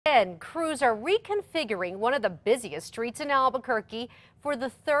again, crews are reconfiguring one of the busiest streets in Albuquerque for the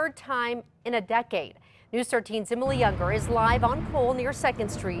third time in a decade. News 13's Emily Younger is live on Cole near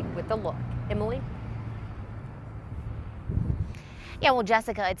 2nd Street with the look. Emily? Yeah, well,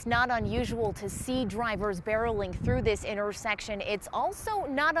 Jessica, it's not unusual to see drivers barreling through this intersection. It's also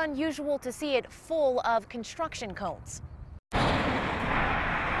not unusual to see it full of construction cones.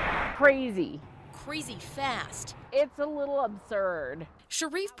 Crazy Fast. It's a little absurd.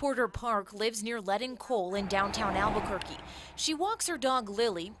 Sharif Porter Park lives near Lead and Coal in downtown Albuquerque. She walks her dog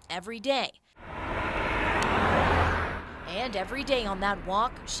Lily every day. And every day on that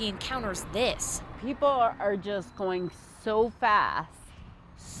walk, she encounters this. People are just going so fast,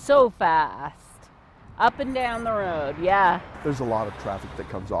 up and down the road, yeah. There's a lot of traffic that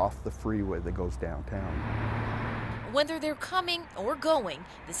comes off the freeway that goes downtown. Whether they're coming or going,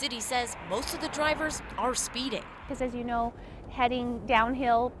 the city says most of the drivers are speeding. Because as you know, heading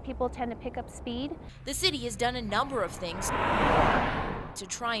downhill, people tend to pick up speed. The city has done a number of things to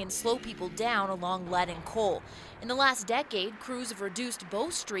try and slow people down along Lead and Coal. In the last decade, crews have reduced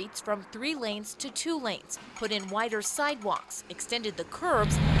both streets from 3 lanes to 2 lanes, put in wider sidewalks, extended the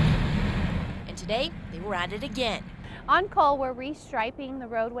curbs, and today they were at it again. On Cole, we're restriping the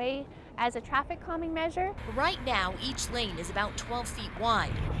roadway as a traffic calming measure. Right now, each lane is about 12 feet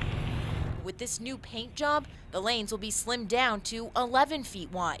wide. With this new paint job, the lanes will be slimmed down to 11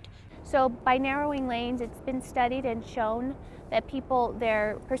 feet wide. So by narrowing lanes, it's been studied and shown that people,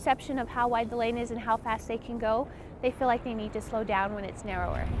 their perception of how wide the lane is and how fast they can go, they feel like they need to slow down when it's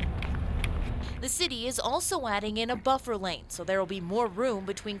narrower. The city is also adding in a buffer lane, so there will be more room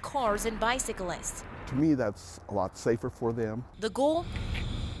between cars and bicyclists. To me, that's a lot safer for them. The goal?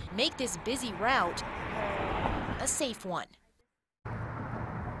 Make this busy route a safe one.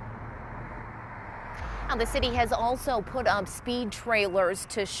 Now, the city has also put up speed trailers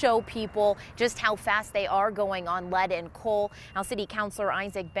to show people just how fast they are going on Lead and Coal. Now, City Councilor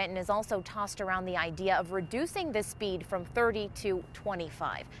Isaac Benton has also tossed around the idea of reducing the speed from 30 to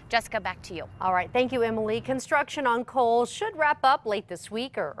 25. Jessica, back to you. All right, thank you, Emily. Construction on Cole should wrap up late this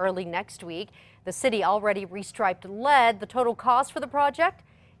week or early next week. The city already restriped Lead. The total cost for the project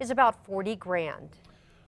is about $40 grand.